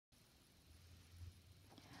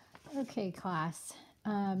Okay, class.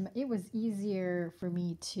 It was easier for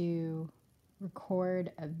me to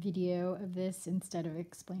record a video of this instead of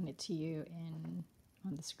explain it to you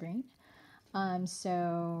on the screen.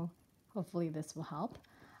 So hopefully this will help.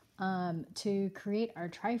 To create our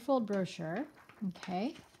trifold brochure,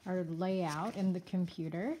 okay, our layout in the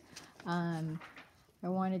computer, I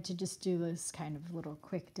wanted to just do this kind of little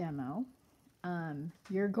quick demo.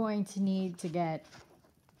 You're going to need to get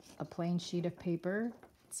a plain sheet of paper.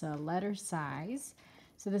 It's a letter size.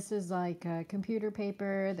 So this is like a computer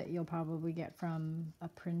paper that you'll probably get from a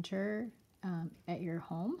printer at your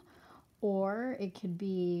home, or it could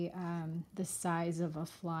be the size of a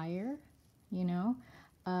flyer, you know,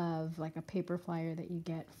 of like a paper flyer that you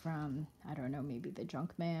get from, I don't know, maybe the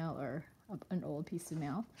junk mail or an old piece of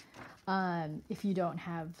mail. If you don't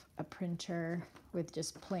have a printer with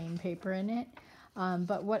just plain paper in it.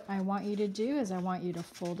 But what I want you to do is I want you to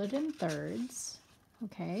fold it in thirds.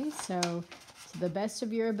 Okay, so to the best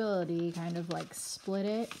of your ability, kind of like split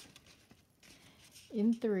it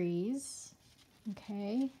in threes.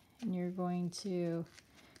 Okay, and you're going to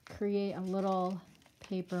create a little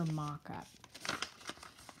paper mock-up.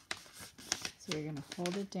 So you're going to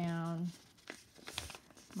fold it down.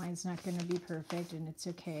 Mine's not going to be perfect, and it's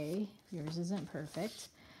okay. Yours isn't perfect.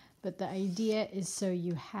 But the idea is so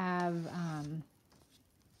you have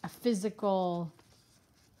a physical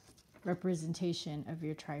representation of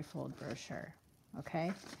your trifold brochure,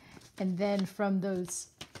 okay? And then from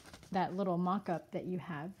that little mock-up that you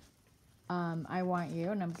have, I want you,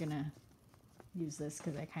 and I'm gonna use this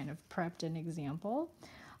because I kind of prepped an example,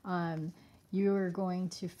 you are going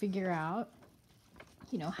to figure out,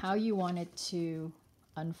 you know, how you want it to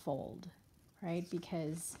unfold, right?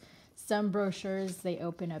 Because some brochures, they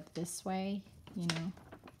open up this way, you know.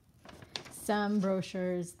 Some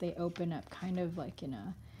brochures, they open up kind of like in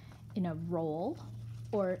a roll,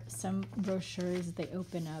 or some brochures, they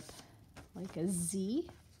open up like a Z.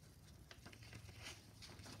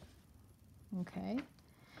 Okay,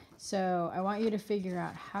 so I want you to figure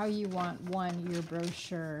out how you want your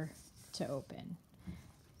brochure to open.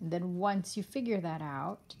 And then once you figure that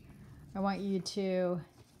out, I want you to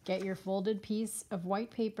get your folded piece of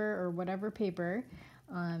white paper or whatever paper,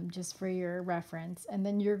 just for your reference, and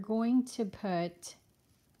then you're going to put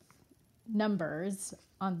numbers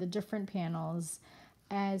on the different panels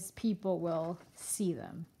as people will see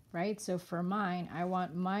them, right? So for mine, I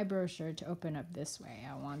want my brochure to open up this way.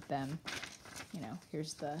 I want them, you know,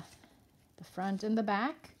 here's the front and the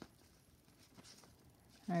back.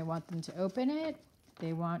 I want them to open it.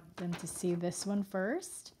 They want them to see this one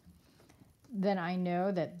first. Then I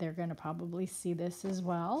know that they're going to probably see this as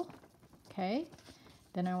well. Okay.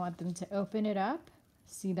 Then I want them to open it up,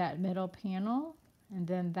 see that middle panel, and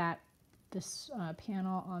then this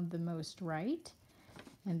panel on the most right.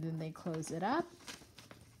 And then they close it up.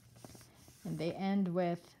 And they end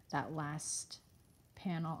with that last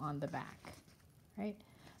panel on the back, right?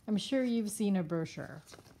 I'm sure you've seen a brochure,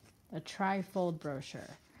 a trifold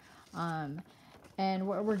brochure. And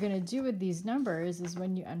what we're going to do with these numbers is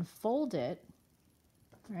when you unfold it,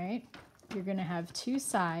 right, you're going to have two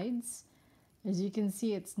sides. As you can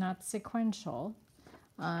see, it's not sequential,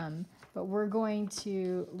 but we're going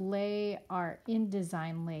to lay our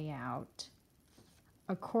InDesign layout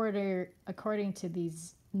according to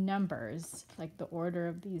these numbers, like the order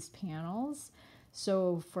of these panels.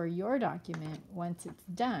 So for your document, once it's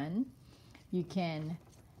done, you can,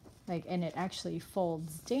 and it actually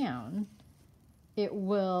folds down, it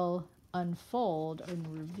will unfold and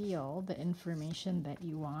reveal the information that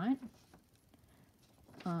you want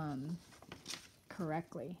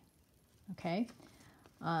correctly, okay?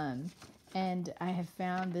 And I have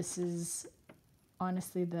found this is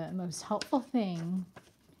honestly the most helpful thing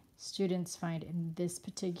students find in this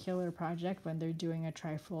particular project when they're doing a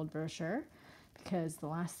trifold brochure, because the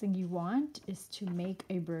last thing you want is to make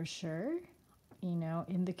a brochure, you know,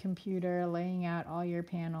 in the computer, laying out all your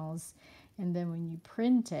panels, and then when you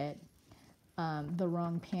print it, the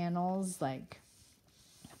wrong panels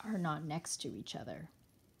are not next to each other.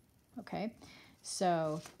 Okay,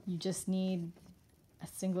 so you just need a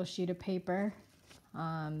single sheet of paper.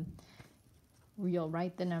 You'll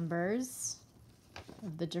write the numbers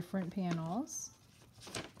of the different panels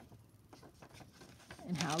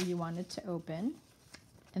and how you want it to open,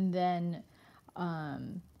 and then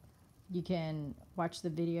you can watch the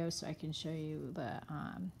video so I can show you the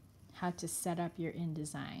how to set up your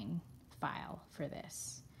InDesign file for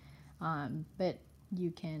this. But you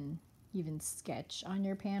can even sketch on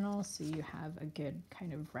your panel so you have a good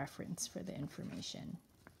kind of reference for the information.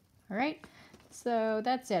 All right, so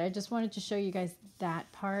that's it. I just wanted to show you guys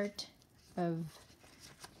that part of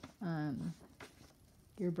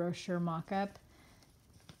your brochure mock-up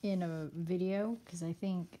in a video, because I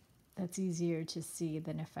think that's easier to see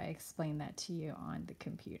than if I explain that to you on the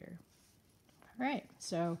computer. All right,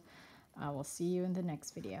 so I will see you in the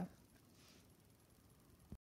next video.